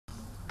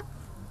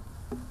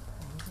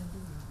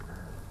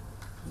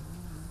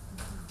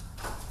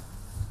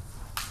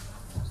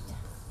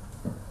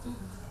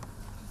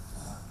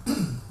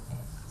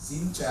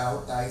Xin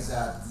chào, tại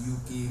gia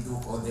Yuki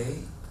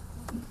Dukode.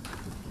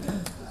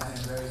 I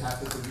am very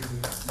happy to be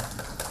here.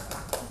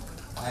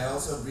 I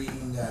also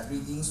bring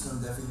greetings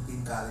from the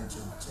Philippine College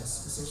of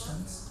Chess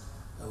Physicians,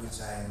 which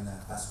I am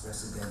past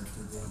president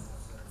to the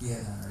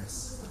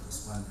VNRS for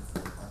this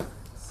wonderful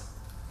conference.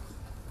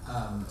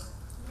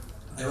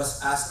 I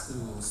was asked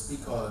to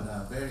speak on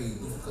a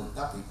very difficult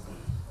topic,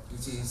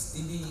 which is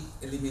TB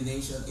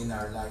elimination in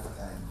our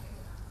lifetime.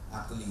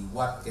 Actually,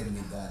 what can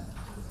be done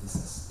if this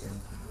is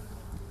getting.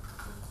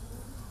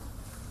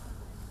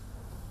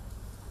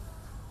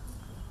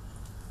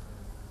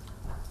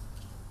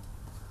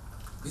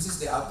 This is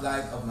the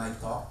outline of my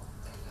talk,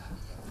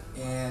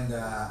 and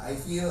I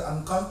feel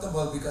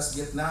uncomfortable because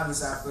Vietnam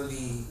is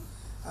actually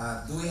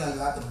doing a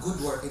lot of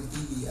good work in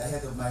TB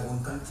ahead of my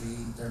own country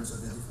in terms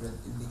of the different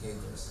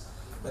indicators.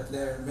 But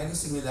there are many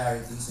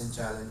similarities and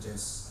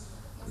challenges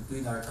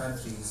between our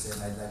countries,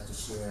 and I'd like to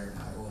share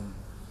my own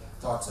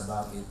thoughts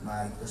about it.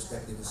 My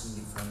perspective is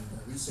really from the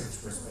research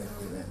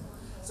perspective, and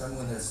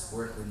someone has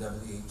worked with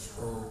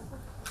WHO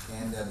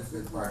and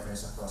different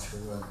partners across the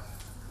world.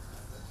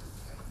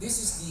 This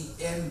is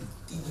the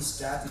NTB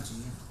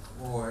strategy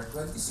for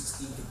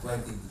 2016 to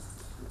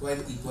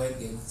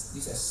 2020.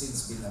 This has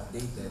since been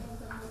updated.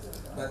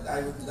 But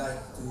I would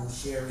like to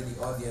share with the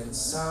audience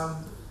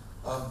some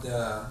of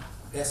the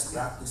best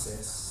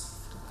practices.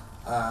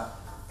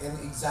 An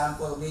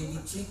example, maybe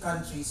 3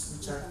 countries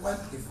which are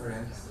quite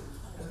different,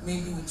 but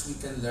maybe which we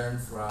can learn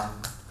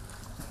from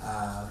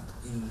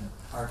in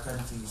our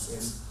countries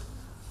and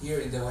here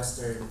in the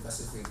Western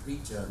Pacific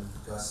region,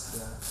 because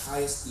the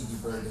highest TB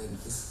burden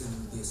is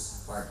in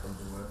this part of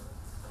the world.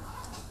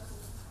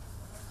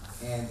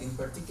 And in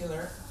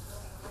particular,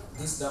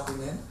 this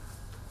document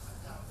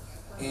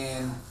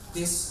and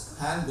this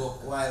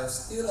handbook, while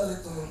still a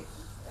little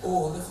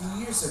old a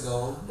few years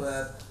ago,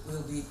 but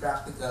will be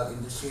practical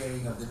in the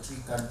sharing of the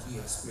 3-country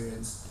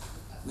experience,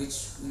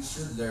 which we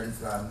should learn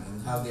from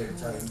and how they're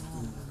trying to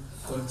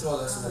control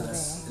as well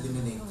as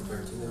eliminate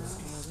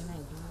tuberculosis.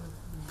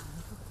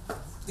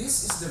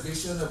 This is the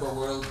vision of a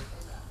world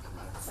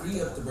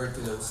free of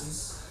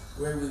tuberculosis,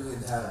 where we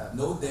would have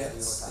no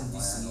deaths and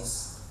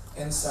disease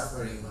and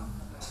suffering,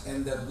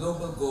 and the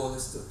global goal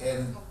is to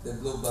end the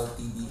global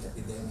TB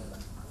epidemic.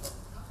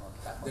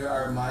 There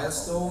are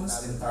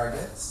milestones and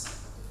targets,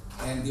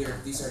 and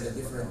these are the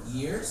different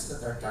years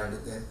that are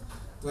targeted: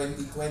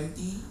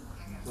 2020,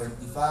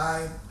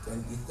 25,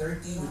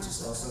 2030, which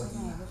is also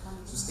the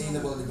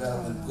Sustainable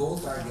Development Goal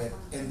target,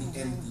 and the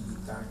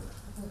NTB target.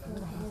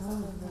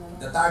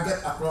 The target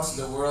across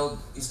the world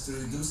is to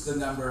reduce the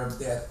number of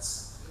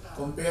deaths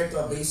compared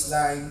to a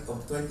baseline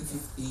of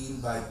 2015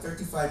 by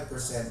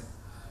 35%,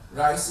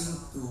 rising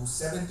to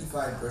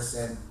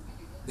 75%,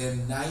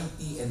 then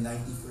 90 and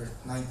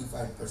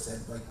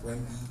 95% by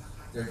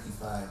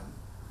 2035.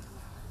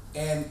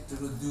 And to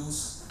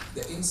reduce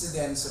the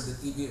incidence of the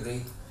TB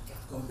rate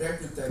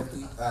compared to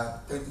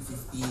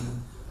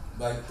 2015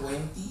 by 20,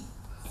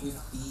 50,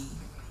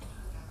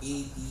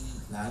 80,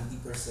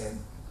 90%,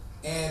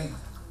 and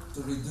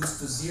to reduce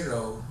to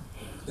 0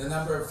 the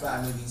number of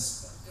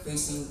families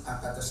facing a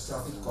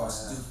catastrophic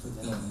cost due to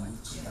TB,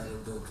 which I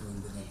will go to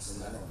in the next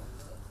slide.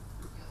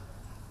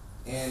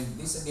 And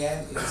this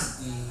again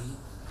is the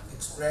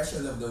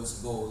expression of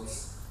those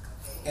goals.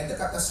 And the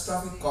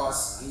catastrophic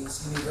cost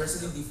is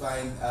universally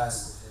defined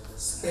as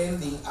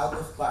spending out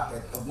of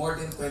pocket of more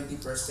than 20%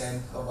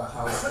 of a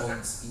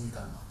household's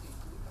income.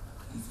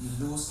 If you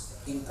lose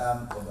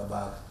income of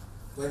about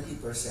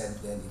 20%,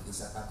 then it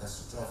is a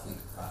catastrophic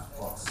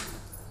cost.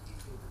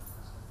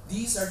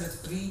 These are the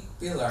 3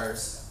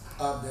 pillars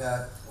of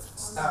the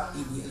Stop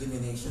TB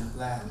Elimination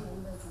Plan.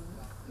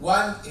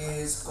 One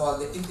is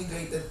called the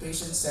Integrated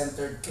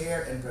Patient-Centered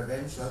Care and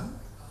Prevention.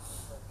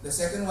 The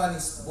second one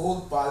is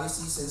bold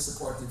policies and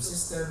supportive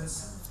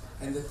systems.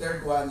 And the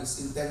third one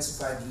is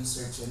intensified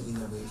research and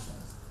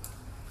innovation.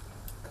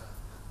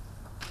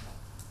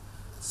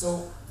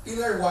 So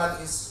pillar 1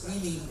 is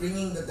really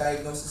bringing the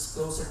diagnosis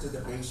closer to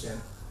the patient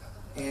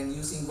and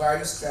using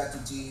various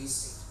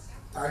strategies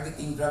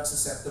targeting drug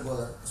susceptible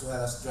as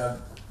well as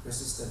drug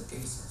resistant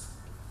cases.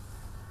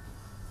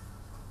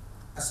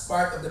 As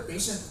part of the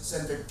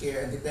patient-centered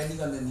care and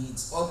depending on the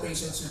needs, all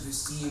patients should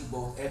receive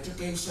both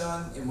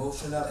education,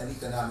 emotional, and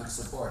economic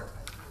support.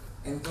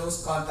 And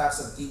close contacts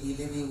of TB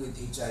living with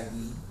HIV,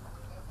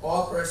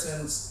 all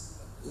persons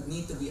would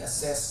need to be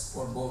assessed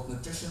for both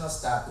nutritional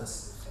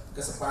status,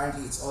 because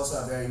apparently it's also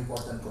a very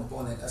important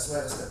component, as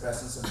well as the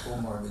presence of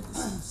comorbid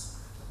disease.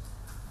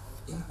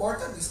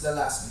 Important is the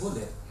last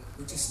bullet,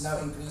 which is now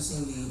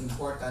increasingly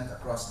important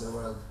across the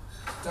world,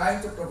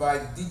 trying to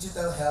provide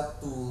digital health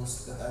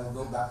tools that I will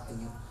go back to,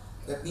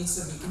 that needs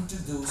to be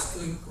introduced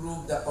to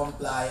improve the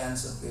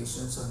compliance of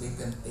patients so they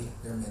can take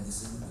their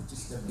medicine, which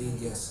is the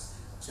biggest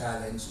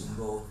challenge in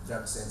both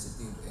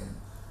drug-sensitive and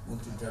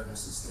multi-drug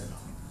resistant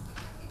TB.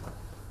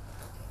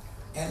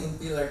 And in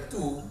pillar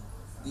 2,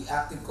 the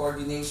active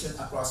coordination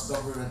across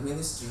government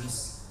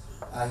ministries,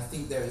 I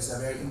think there is a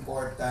very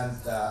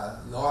important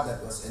law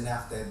that was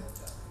enacted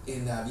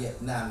in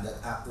Vietnam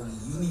that actually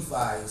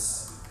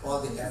unifies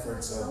all the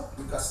efforts of,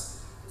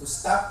 because to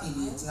stop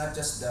TB, it's not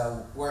just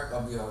the work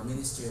of your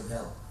Ministry of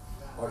Health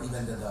or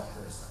even the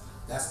doctors.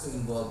 It has to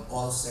involve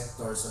all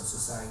sectors of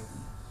society,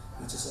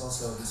 which is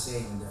also the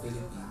same in the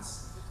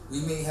Philippines. We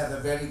may have a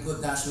very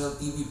good national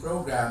TB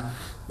program,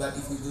 but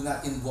if we do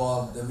not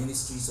involve the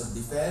Ministries of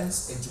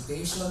Defense,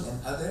 Education, and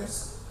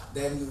others,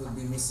 then you will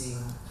be missing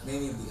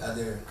many of the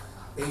other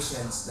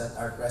patients that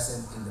are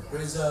present in the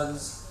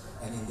prisons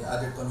and in the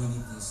other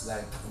communities,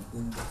 like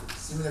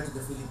similar to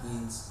the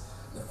Philippines,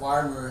 the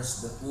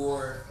farmers, the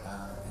poor,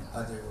 and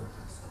other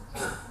workers.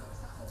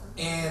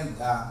 And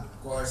of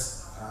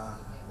course,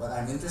 what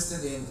I'm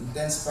interested in,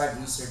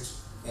 intensified research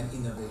and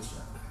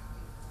innovation.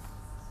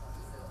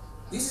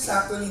 This is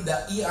actually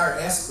the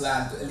ERS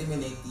plan to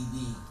eliminate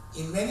TB.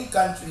 In many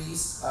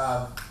countries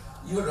of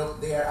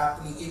Europe, they are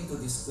actually into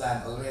this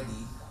plan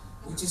already,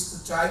 which is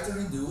to try to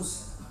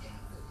reduce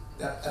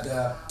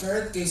the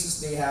current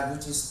cases they have,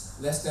 which is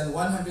less than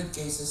 100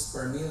 cases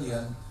per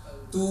million,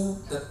 to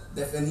the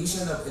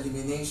definition of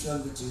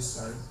elimination, which is,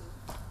 sorry,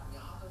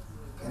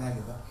 can I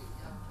go back?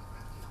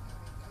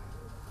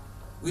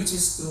 Which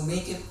is to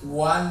make it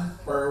 1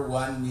 per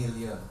 1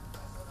 million.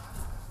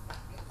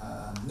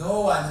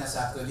 No one has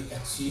actually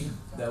achieved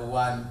the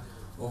 1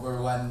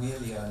 over 1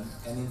 million,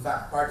 and in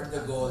fact, part of the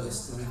goal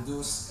is to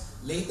reduce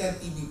latent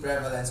TB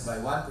prevalence by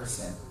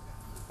 1%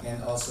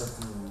 and also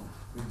to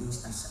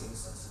reduce these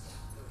cases.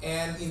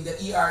 And in the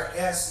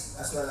ERS,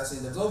 as well as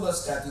in the global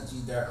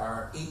strategy, there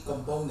are 8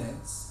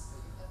 components,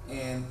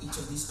 and each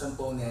of these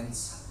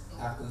components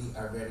actually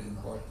are very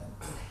important.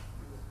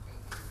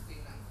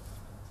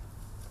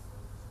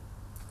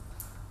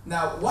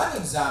 Now, one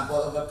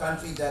example of a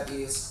country that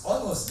is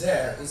almost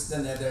there is the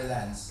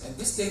Netherlands. And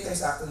this data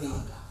is actually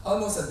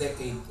almost a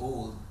decade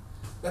old.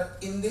 But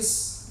in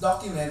this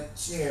document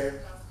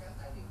shared,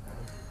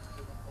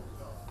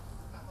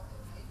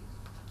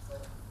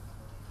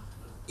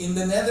 in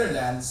the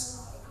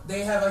Netherlands,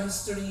 they have a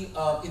history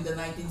of, in the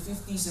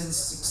 1950s and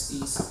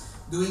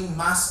 60s, doing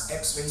mass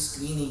X-ray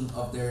screening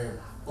of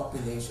their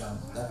population.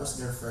 That was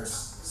their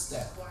first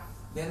step.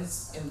 Then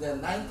in the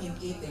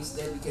 1980s,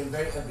 they became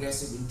very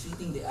aggressive in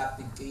treating the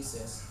active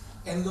cases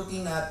and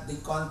looking at the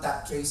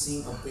contact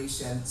tracing of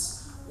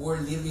patients who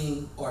were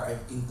living or are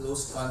in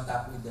close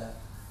contact with the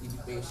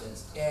TB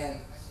patients.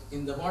 And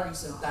in the more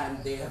recent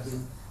time, they have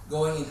been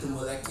going into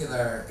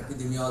molecular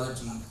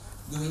epidemiology,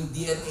 doing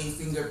DNA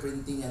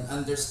fingerprinting and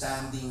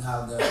understanding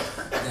how the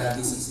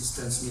disease is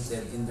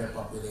transmitted in their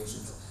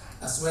populations,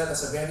 as well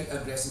as a very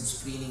aggressive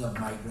screening of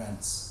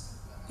migrants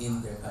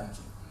in their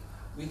country.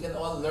 We can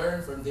all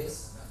learn from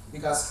this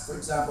because, for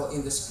example,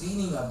 in the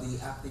screening of the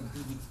active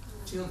TB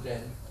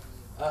children,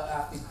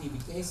 active TB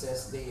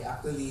cases, they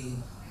actually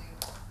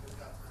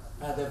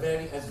had a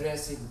very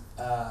aggressive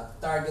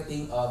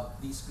targeting of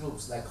these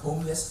groups, like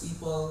homeless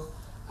people,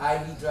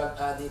 IV drug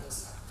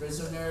addicts,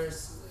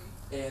 prisoners,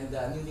 and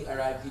newly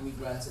arrived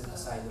immigrants and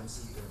asylum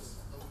seekers.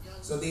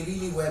 So they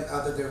really went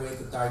out of their way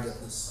to target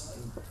this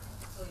group.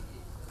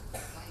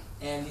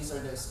 And these are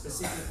the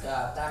specific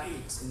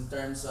tactics in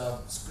terms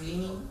of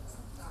screening,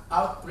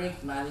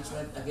 outbreak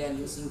management, again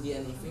using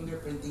DNA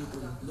fingerprinting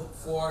to look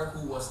for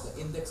who was the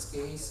index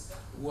case,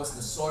 who was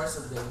the source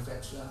of the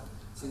infection,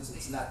 since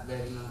it's not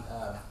very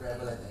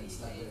prevalent and it's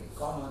not very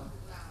common,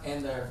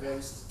 and there are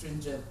very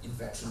stringent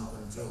infection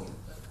control.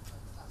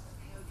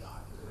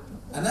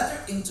 Another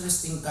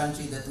interesting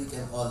country that we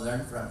can all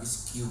learn from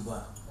is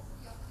Cuba.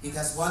 It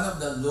has one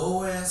of the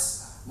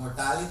lowest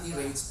mortality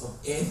rates of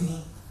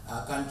any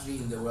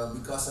country in the world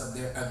because of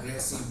their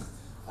aggressive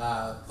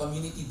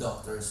community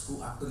doctors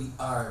who actually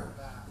are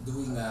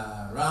doing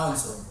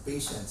rounds of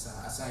patients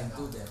assigned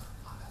to them.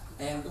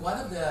 And one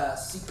of the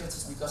secrets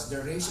is because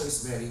the ratio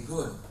is very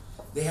good.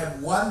 They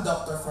have one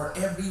doctor for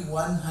every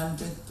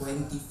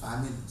 120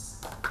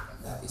 families.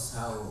 That is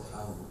how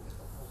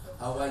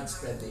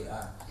widespread they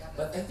are.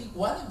 But I think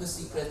one of the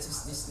secrets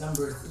is this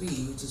number 3,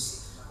 which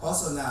is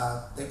also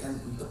now taken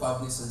into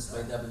cognizance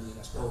by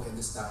WHO and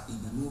the Stop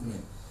TB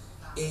movement.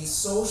 A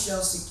social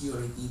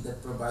security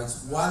that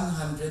provides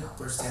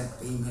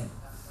 100% payment.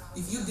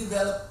 If you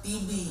develop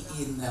TB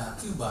in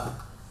Cuba,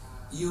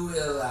 you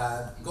will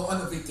go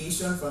on a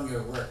vacation from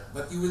your work,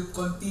 but you will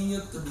continue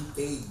to be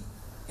paid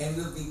and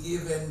will be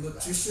given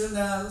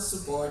nutritional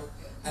support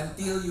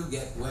until you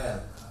get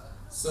well.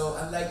 So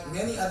unlike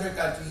many other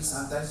countries,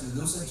 sometimes you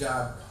lose a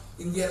job.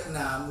 In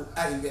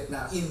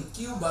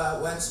Cuba,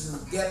 once you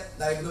get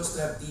diagnosed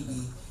to have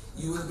TB,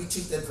 you will be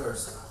treated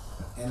first,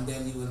 and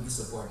then you will be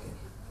supported.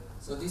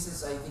 So this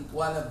is, I think,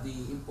 one of the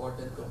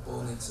important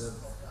components of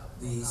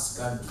this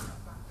country.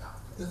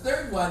 The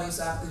third one is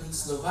actually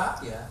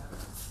Slovakia,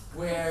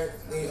 where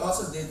they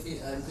also did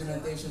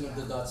implementation of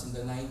the dots in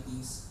the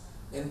 90s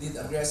and did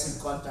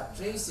aggressive contact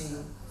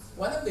tracing.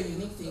 One of the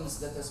unique things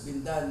that has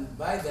been done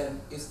by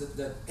them is that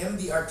the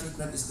MDR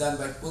treatment is done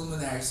by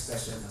pulmonary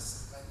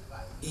specialists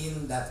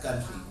in that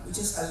country, which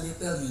is a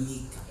little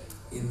unique.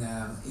 In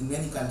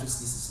many countries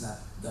this is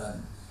not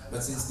done.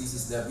 But since this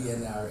is the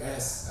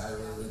VNRS, I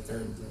will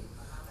return to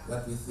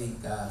what we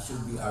think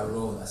should be our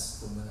role as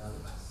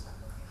pulmonologists.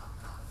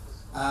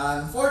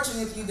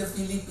 Unfortunately, the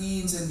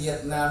Philippines and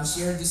Vietnam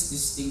share this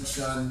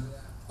distinction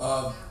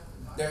of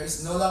there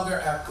is no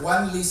longer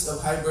one list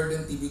of high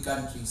burden TB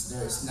countries.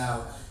 There is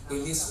now a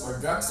list for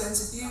drug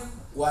sensitive,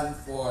 one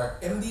for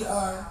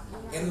MDR,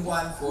 and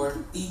one for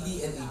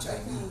TB and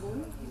HIV.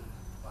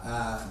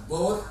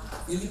 Both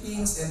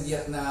Philippines and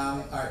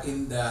Vietnam are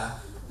in the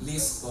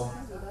list of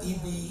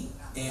TB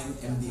and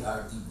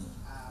MDR TB.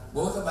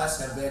 Both of us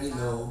have very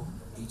low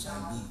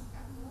HIV.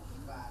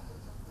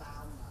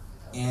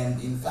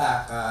 And in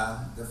fact,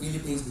 the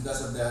Philippines,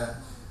 because of the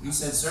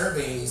recent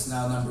survey, is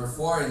now number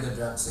 4 in the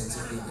drug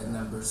sensitive and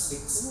number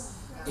 6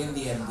 in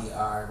the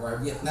MDR, where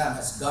Vietnam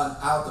has gone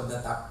out of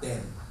the top 10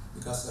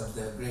 because of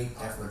the great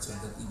efforts of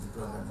the TB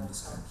program in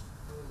this country.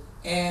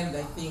 And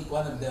I think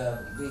one of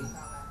the big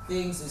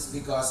things is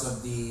because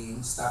of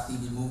the Stop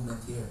TB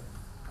movement here.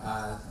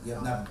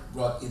 Vietnam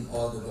brought in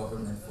all the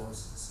government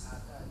forces.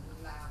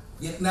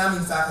 Vietnam,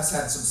 in fact, has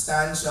had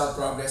substantial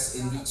progress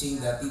in reaching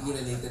the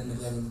TB-related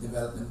Millennium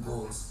Development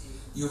Goals.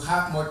 You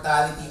have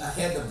mortality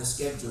ahead of the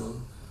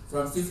schedule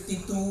from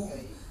 52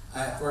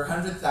 per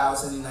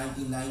 100,000 in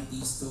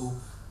 1990s to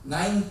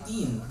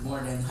 19, more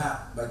than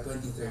half by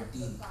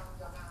 2013.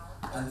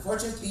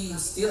 Unfortunately, you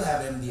still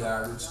have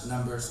MDR, which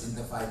numbers in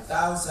the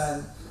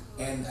 5,000,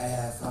 and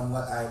from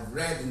what I've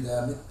read in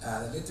the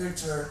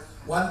literature,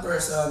 one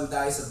person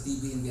dies of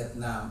TB in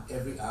Vietnam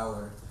every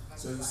hour.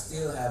 So you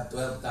still have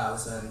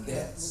 12,000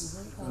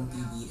 deaths from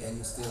TB, and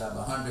you still have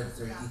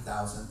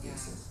 130,000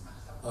 cases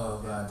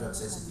of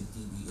drug-sensitive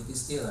TB. It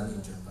is still a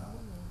major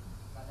problem.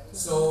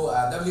 So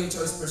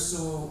WHO is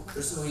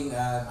pursuing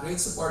great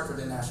support for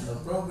the national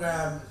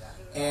program,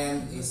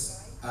 and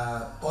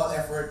all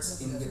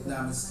efforts in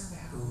Vietnam is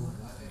to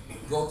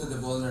go to the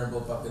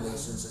vulnerable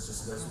populations such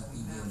as those with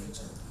TB and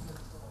HIV.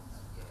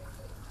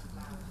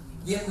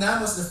 Vietnam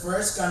was the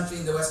first country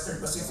in the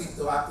Western Pacific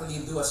to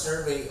actually do a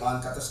survey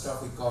on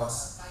catastrophic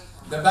cause.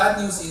 The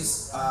bad news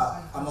is,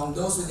 among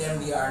those with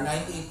MDR,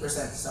 98%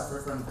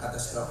 suffer from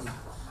catastrophic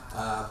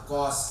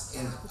cause,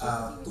 and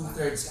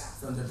 2/3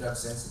 from the drug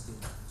sensitive.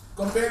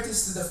 Compare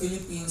this to the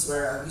Philippines,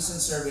 where a recent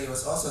survey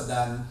was also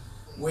done,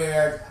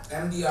 where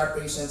MDR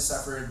patients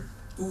suffered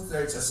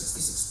 2/3 or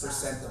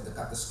 66% of the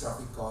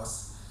catastrophic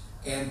cause,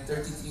 and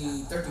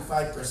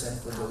 35%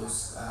 for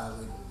those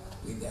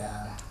with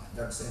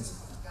drug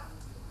sensitive.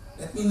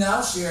 Let me now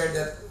share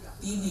the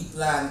TB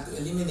plan to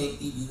eliminate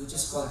TB, which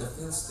is called the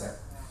PhilStep,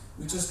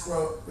 which was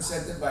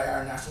presented by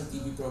our National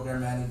TB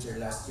Program Manager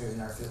last year in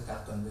our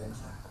PhilCat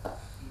convention.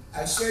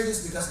 I share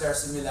this because there are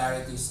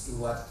similarities to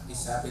what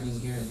is happening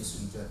here in this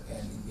region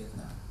and in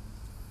Vietnam.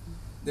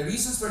 The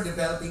reasons for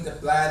developing the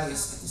plan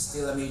is it is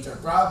still a major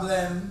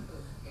problem.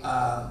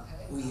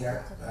 We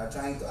are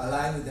trying to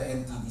align with the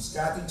NTB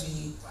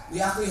strategy. We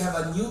actually have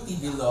a new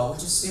TB law,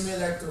 which is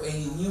similar to a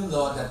new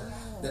law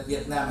that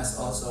Vietnam has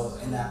also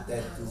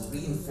enacted to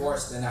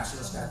reinforce the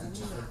national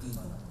strategy for TB.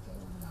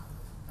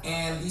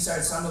 And these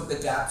are some of the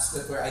gaps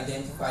that were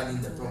identified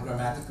in the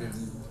programmatic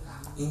review,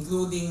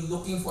 including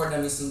looking for the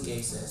missing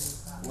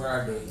cases. Where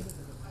are they?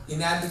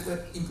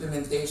 Inadequate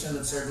implementation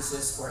of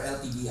services for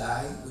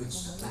LTBI,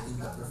 which I think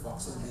Dr.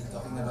 Fox will be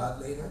talking about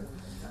later.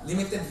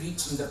 Limited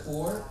reach in the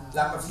poor,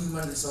 lack of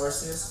human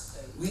resources,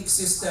 weak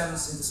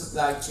systems in the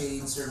supply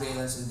chain,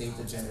 surveillance, and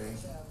data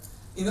generation.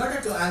 In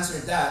order to answer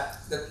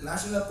that, the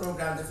national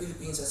program, the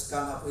Philippines, has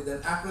come up with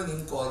an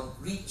acronym called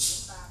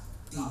REACH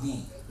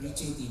TB,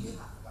 Reaching TB,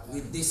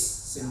 with this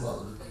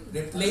symbol.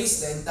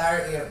 Replace the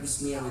entire area of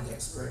smear with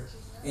expert,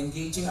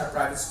 engaging our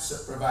private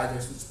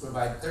providers, which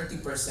provide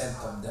 30%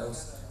 of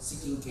those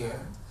seeking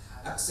care.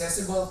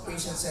 Accessible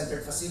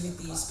patient-centered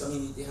facilities,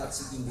 community health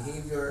seeking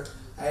behavior,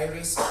 high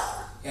risk,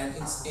 and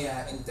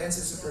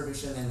intensive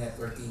supervision and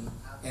networking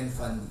and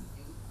funding.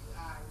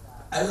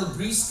 I will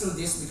breeze through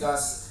this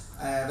because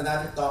I have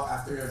another talk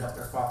after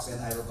Dr. Fox,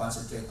 and I will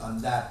concentrate on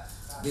that.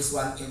 This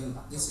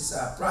is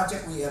a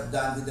project we have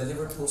done with the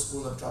Liverpool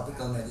School of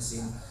Tropical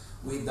Medicine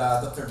with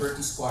Dr.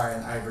 Bertie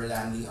Squire and Ivor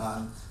Lanley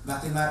on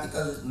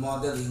mathematical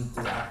modeling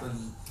to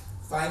actually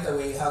find a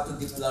way how to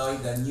deploy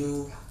the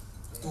new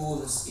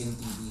tools in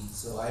TB.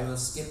 So I will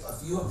skip a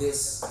few of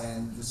this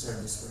and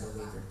reserve this for the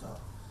later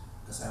talk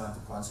because I want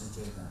to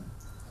concentrate on.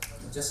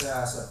 Just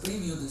as a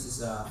preview, this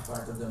is a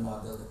part of the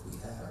model that we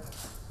have.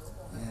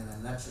 And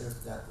I'm not sure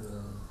if that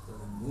will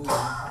move.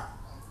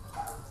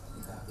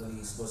 It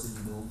actually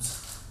supposedly moves.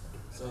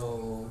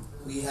 So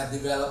we have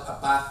developed a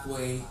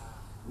pathway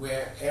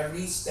where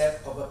every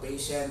step of a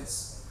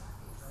patient's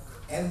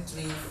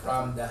entry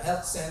from the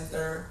health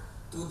center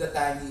to the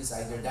time he is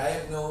either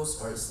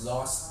diagnosed or is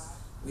lost,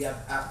 we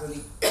have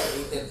actually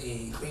created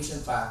a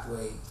patient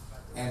pathway,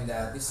 and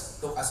this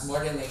took us more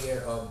than a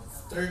year of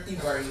 30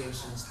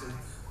 variations to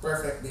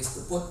perfect this,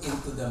 to put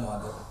into the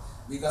model,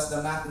 because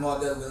the math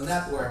model will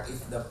not work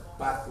if the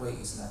pathway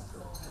is not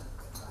good.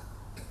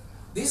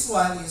 This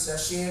one is a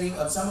sharing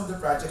of some of the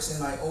projects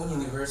in my own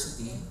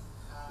university.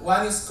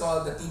 One is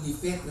called the TB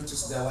Fit, which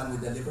is the one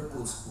with the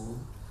Liverpool School.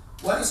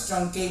 One is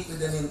Truncate with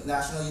the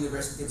National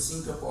University of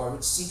Singapore,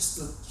 which seeks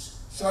to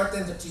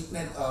shorten the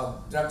treatment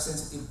of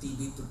drug-sensitive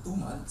TB to 2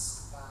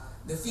 months.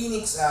 The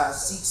Phoenix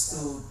seeks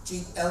to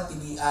treat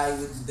LTBI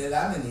with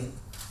delaminate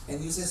and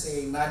uses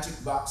a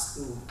magic box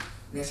to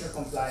measure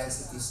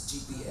compliance. It is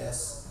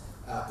GPS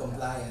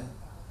compliant.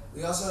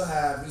 We also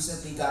have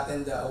recently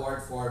gotten the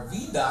award for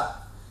VDOC,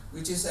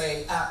 which is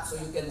a app so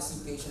you can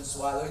see patients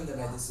swallowing the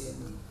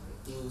medicine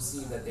to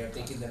see that they're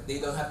taking them. They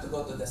don't have to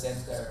go to the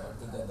center or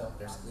to the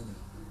doctor's clinic.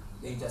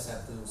 They just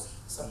have to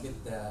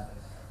submit the,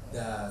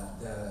 the,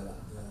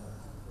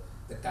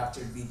 the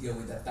captured video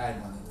with the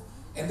time on it.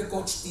 And the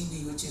Coach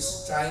TB, which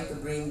is trying to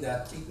bring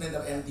the treatment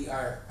of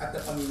MDR at the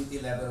community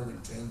level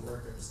with trained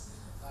workers.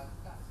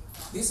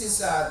 This is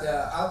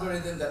the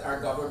algorithm that our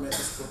government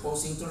is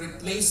proposing to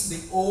replace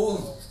the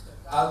old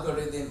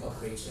algorithm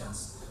of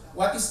patients.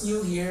 What is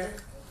new here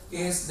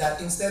is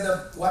that instead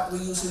of what we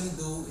usually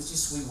do, is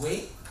just we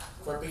wait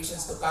for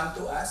patients to come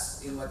to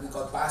us in what we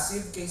call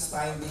passive case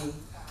finding.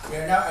 We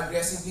are now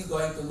aggressively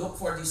going to look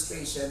for these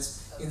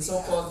patients in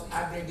so-called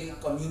aggregate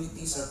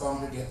communities or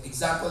congregate,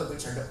 example of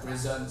which are the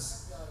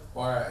prisons,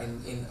 or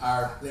in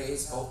our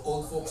place,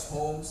 old folks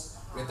homes,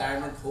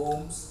 retirement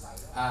homes,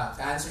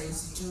 cancer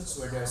institutes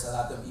where there's a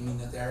lot of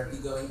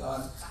immunotherapy going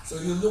on. So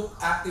you look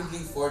actively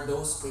for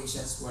those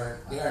patients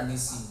where they are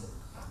missing.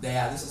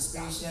 Dialysis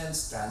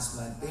patients,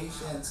 transplant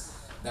patients,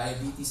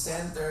 diabetes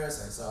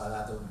centers. I saw a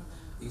lot of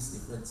these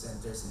different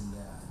centers in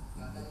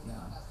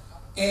Vietnam.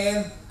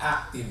 And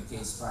active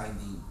case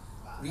finding,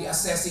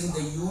 reassessing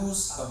the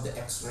use of the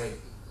X-ray,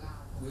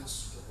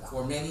 which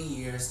for many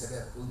years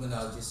the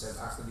pulmonologists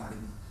have actually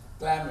been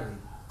clamoring.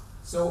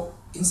 So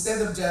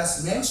instead of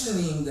just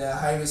mentioning the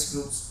high-risk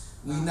groups,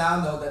 we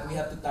now know that we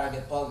have to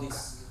target all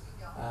these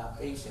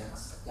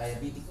patients,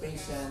 diabetic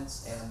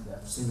patients and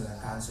similar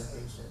cancer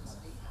patients,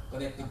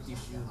 connective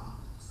tissue,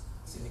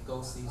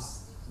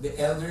 silicosis, the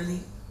elderly.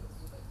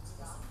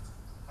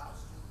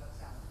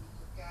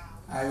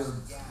 I will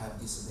have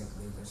this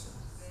later. So.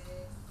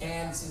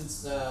 And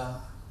since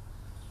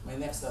my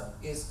next up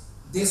is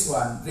this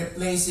one,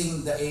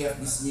 replacing the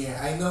AFB smear.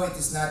 I know it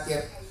is not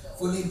yet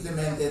fully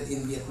implemented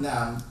in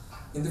Vietnam.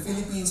 In the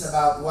Philippines,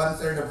 about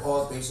 1/3 of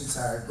all patients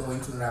are going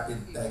through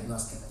rapid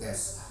diagnostic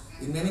tests.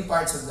 In many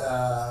parts of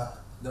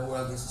the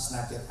world, this is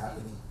not yet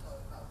happening.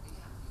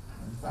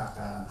 In fact,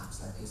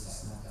 looks like this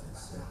is not yet.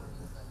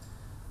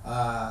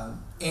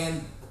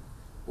 And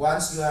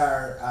once you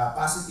are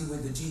positive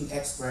with the gene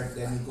expert,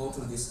 then you go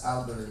through this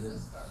algorithm.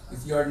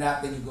 If you're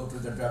not, then you go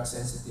through the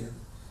drug-sensitive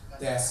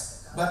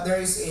test. But there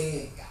is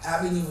a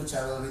avenue which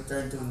I will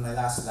return to in my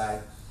last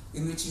slide,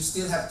 in which you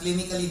still have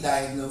clinically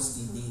diagnosed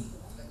TB.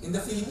 In the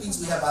Philippines,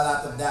 we have a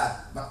lot of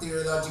that.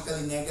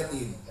 Bacteriologically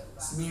negative,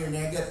 smear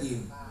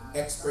negative,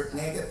 expert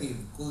negative,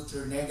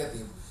 culture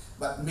negative.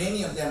 But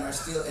many of them are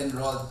still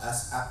enrolled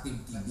as active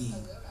TB.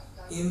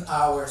 In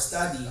our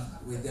study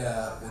with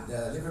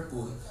the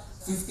Liverpool,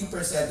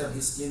 50% of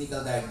these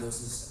clinical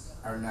diagnoses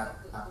are not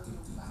active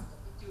TB.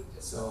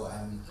 So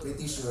I'm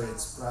pretty sure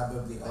it's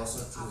probably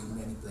also true in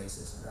many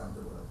places around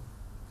the world.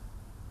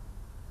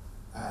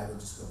 I will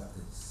just go back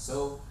to this.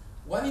 So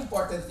one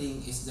important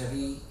thing is the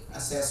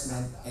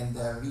reassessment and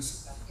the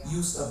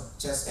use of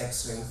chest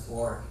X-ray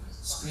for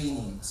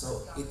screening.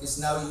 So it is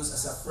now used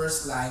as a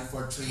first line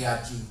for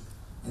triaging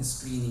and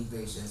screening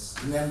patients.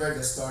 Remember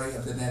the story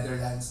of the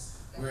Netherlands,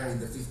 where in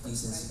the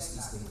 50s and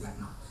 60s they did.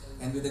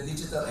 And with the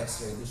digital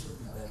X-ray, this should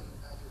be better.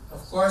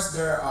 Of course,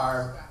 there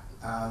are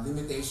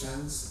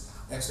limitations.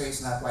 X-ray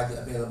is not widely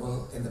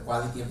available, and the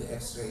quality of the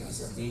X-ray is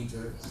a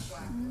major issue.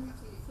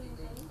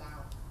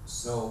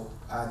 So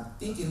I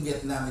think in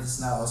Vietnam it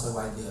is now also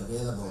widely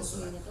available,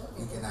 so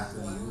you can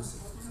actually use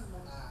it.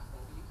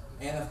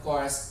 And of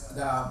course,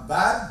 the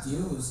bad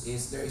news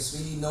is there is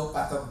really no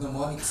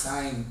pathognomonic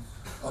sign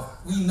of,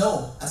 we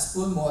know as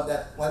pulmo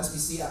that once we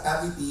see a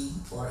cavity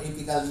or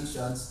apical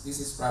lesions, this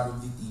is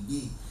probably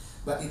TB.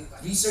 But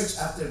research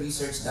after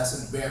research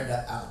doesn't bear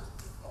that out.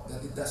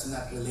 That it does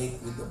not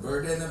relate with the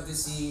burden of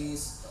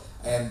disease,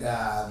 and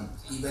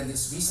even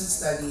this recent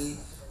study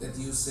that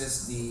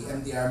uses the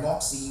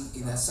MDR-MOXIE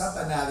in a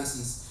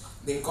sub-analysis,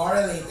 they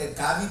correlated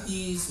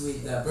cavities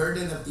with the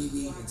burden of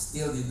TB. It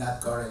still did not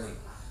correlate.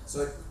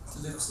 So it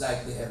looks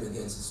like the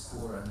evidence is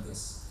poor on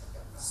this.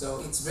 So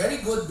it's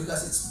very good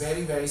because it's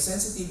very, very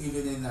sensitive.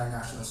 Even in our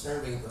national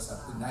survey, it was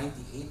up to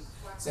 98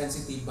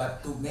 sensitive,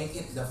 but to make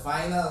it the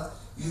final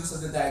use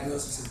of the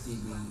diagnosis of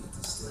TB, it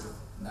is still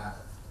not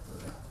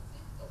correct.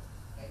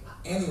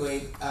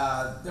 Anyway,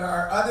 there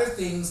are other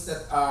things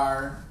that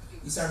are,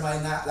 these are my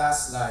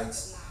last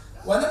slides.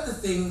 One of the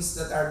things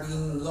that are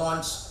being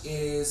launched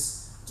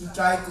is to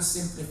try to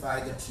simplify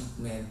the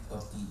treatment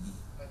of TB.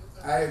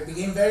 I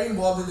became very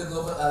involved with the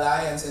Global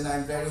Alliance, and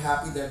I'm very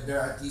happy that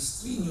there are at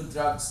least 3 new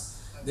drugs,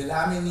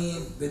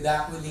 delaminate,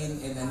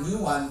 bedaquiline, and a new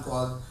one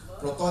called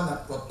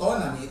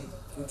protonamide,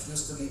 which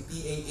used to be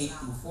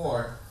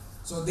PA824.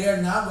 So they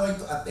are now going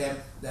to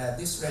attempt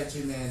this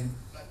regimen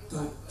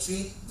to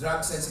treat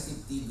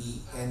drug-sensitive TB,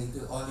 and it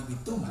will only be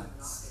 2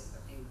 months.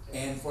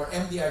 And for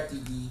MDR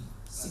TB,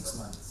 6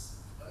 months.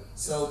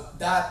 So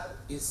that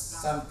is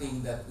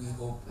something that we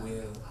hope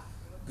will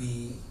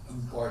be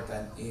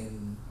important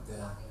in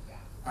the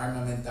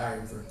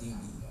armamentarium for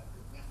TB.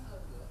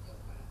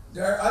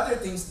 There are other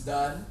things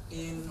done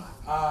in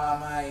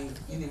my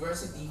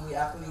university. We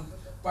actually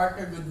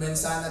partnered with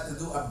Mensana to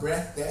do a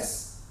breath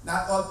test.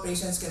 Not all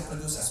patients can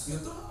produce a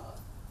sputum.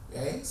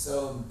 Okay,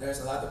 so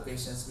there's a lot of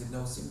patients with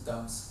no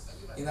symptoms.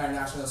 In our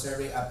national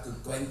survey, up to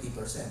 20%.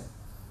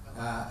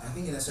 I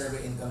think in a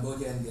survey in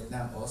Cambodia and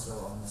Vietnam also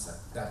almost at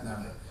that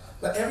number.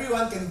 But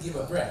everyone can give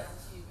a breath.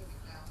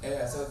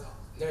 So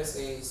there's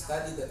a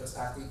study that was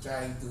actually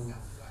trying to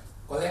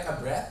collect a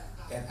breath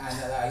and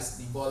analyze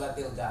the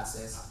volatile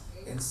gases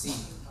and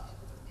see.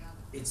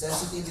 Its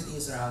sensitivity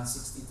is around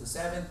 60 to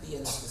 70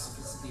 and the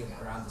specificity of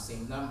around the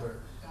same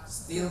number.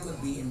 Still could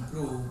be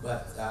improved,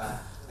 but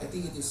I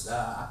think it is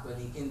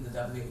actually in the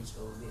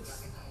WHO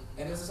list.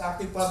 And it was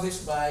actually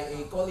published by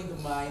a colleague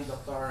of mine,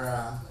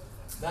 Dr.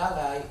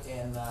 Dalai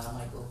and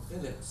Michael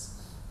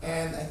Phillips.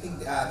 And I think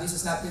this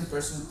has not been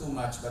pursued too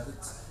much, but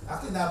it's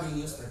actually now being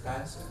used for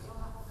cancer.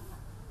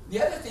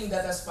 The other thing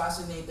that has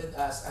fascinated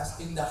us, as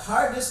in the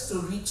hardest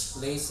to reach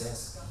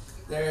places,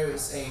 there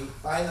is a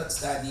pilot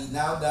study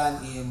now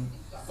done in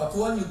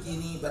Papua New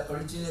Guinea, but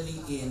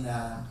originally in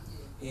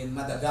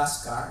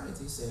Madagascar. It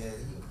is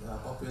a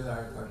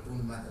popular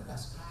cartoon,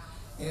 Madagascar.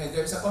 Anyway,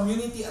 there's a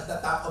community at the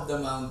top of the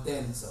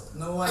mountain, so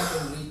no one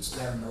can reach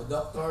them, no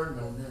doctor,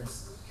 no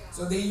nurse.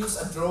 So they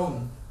use a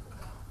drone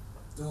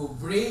to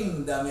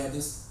bring the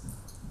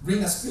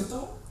bring a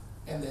sputum,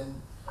 and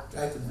then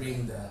try to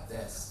bring the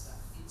test.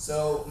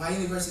 So my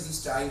university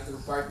is trying to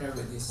partner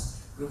with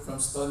this group from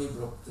Stony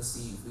Brook to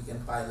see if we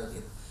can pilot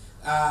it.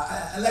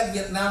 Unlike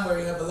Vietnam, where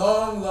you have a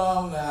long,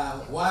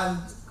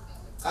 one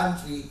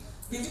country,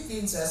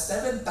 Philippines has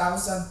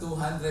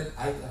 7,200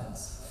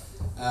 islands.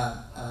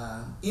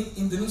 In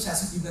Indonesia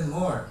has even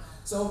more.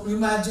 So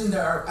imagine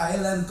there are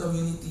island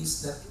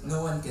communities that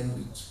no one can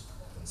reach.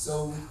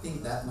 So we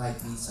think that might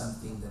be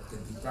something that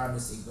could be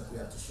promising, but we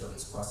have to show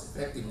its cost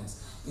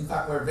effectiveness. In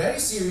fact, we're very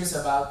serious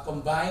about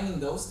combining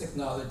those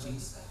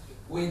technologies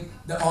with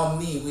the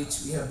Omni,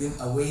 which we have been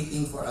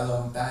awaiting for a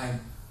long time,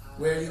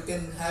 where you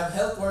can have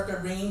health worker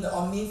bringing the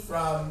Omni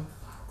from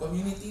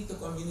community to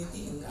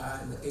community.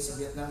 In the case of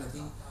Vietnam, I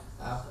think,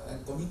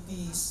 and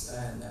committees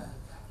and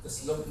the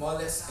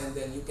smallest, and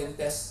then you can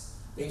test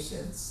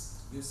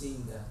patients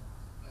using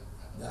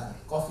the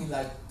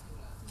coffee-like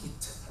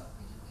kit.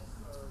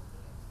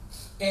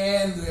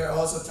 And we are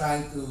also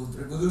trying to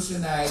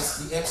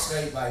revolutionize the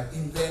X-ray by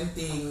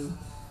inventing.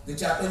 The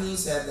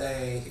Japanese had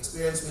an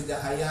experience with the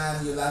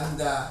Haiyan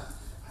Yolanda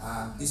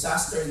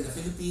disaster in the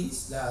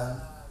Philippines, the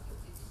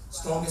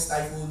strongest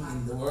typhoon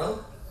in the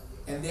world,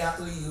 and they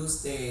actually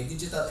used a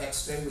digital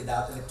X-ray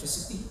without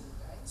electricity.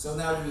 So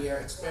now we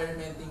are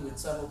experimenting with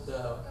some of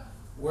the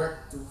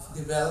work to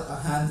develop a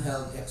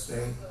handheld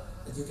X-ray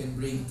that you can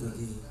bring to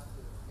the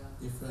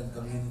different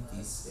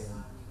communities,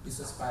 and this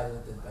was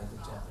piloted by the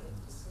Japanese.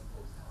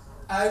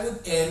 I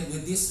would end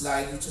with this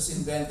slide, which was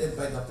invented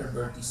by Dr.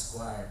 Bertie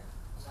Squire.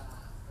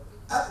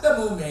 At the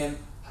moment,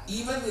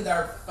 even with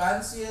our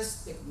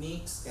fanciest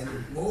techniques and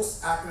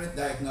most accurate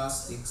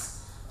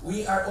diagnostics,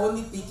 we are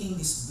only picking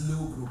this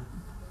blue group.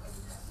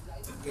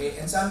 Okay,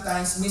 and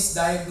sometimes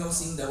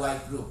misdiagnosing the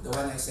white group, the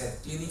one I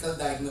said, clinical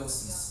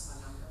diagnosis,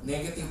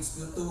 negative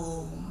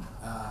sputum,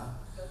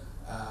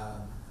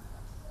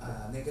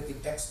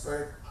 negative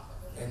expert,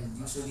 and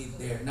usually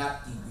they're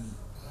not TB.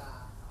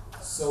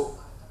 So,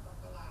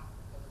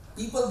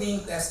 people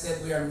being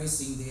tested, we are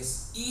missing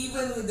this.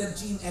 Even with the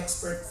gene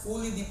expert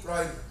fully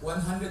deployed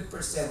 100%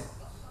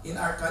 in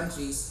our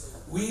countries,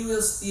 we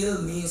will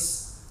still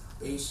miss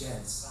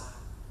patients.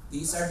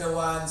 These are the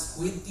ones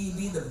with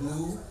TB, the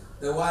blue.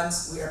 The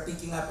ones we are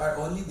picking up are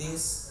only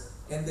this,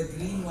 and the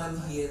green one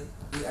here,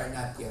 we are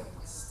not yet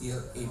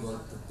still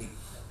able to pick.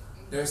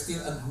 There's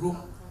still a group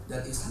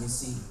that is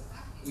missing.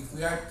 If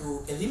we are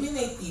to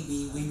eliminate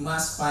TB, we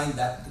must find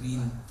that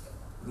green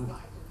group.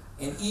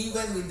 And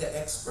even with the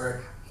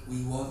expert,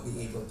 we won't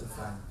be able to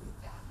find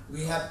it.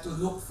 We have to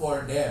look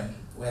for them,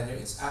 whether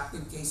it's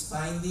active case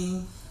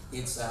finding,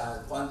 it's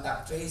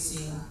contact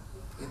tracing,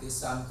 it is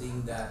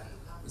something that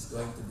is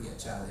going to be a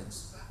challenge.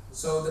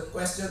 So the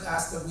question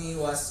asked of me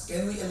was,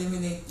 can we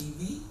eliminate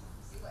TB?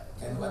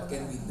 And what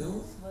can we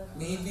do?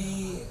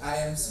 Maybe I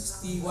am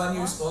 61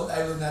 years old,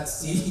 I will not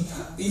see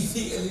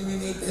TB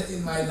eliminated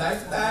in my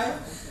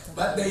lifetime.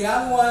 But the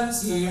young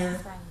ones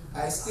here,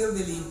 I still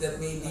believe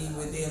that maybe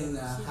within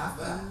half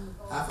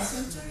a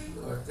century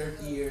or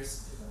 30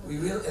 years, we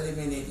will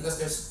eliminate, because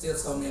there's still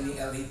so many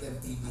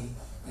latent TB.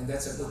 And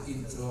that's a good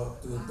intro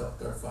to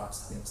Dr.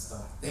 Fox's next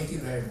talk. Thank you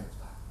very much.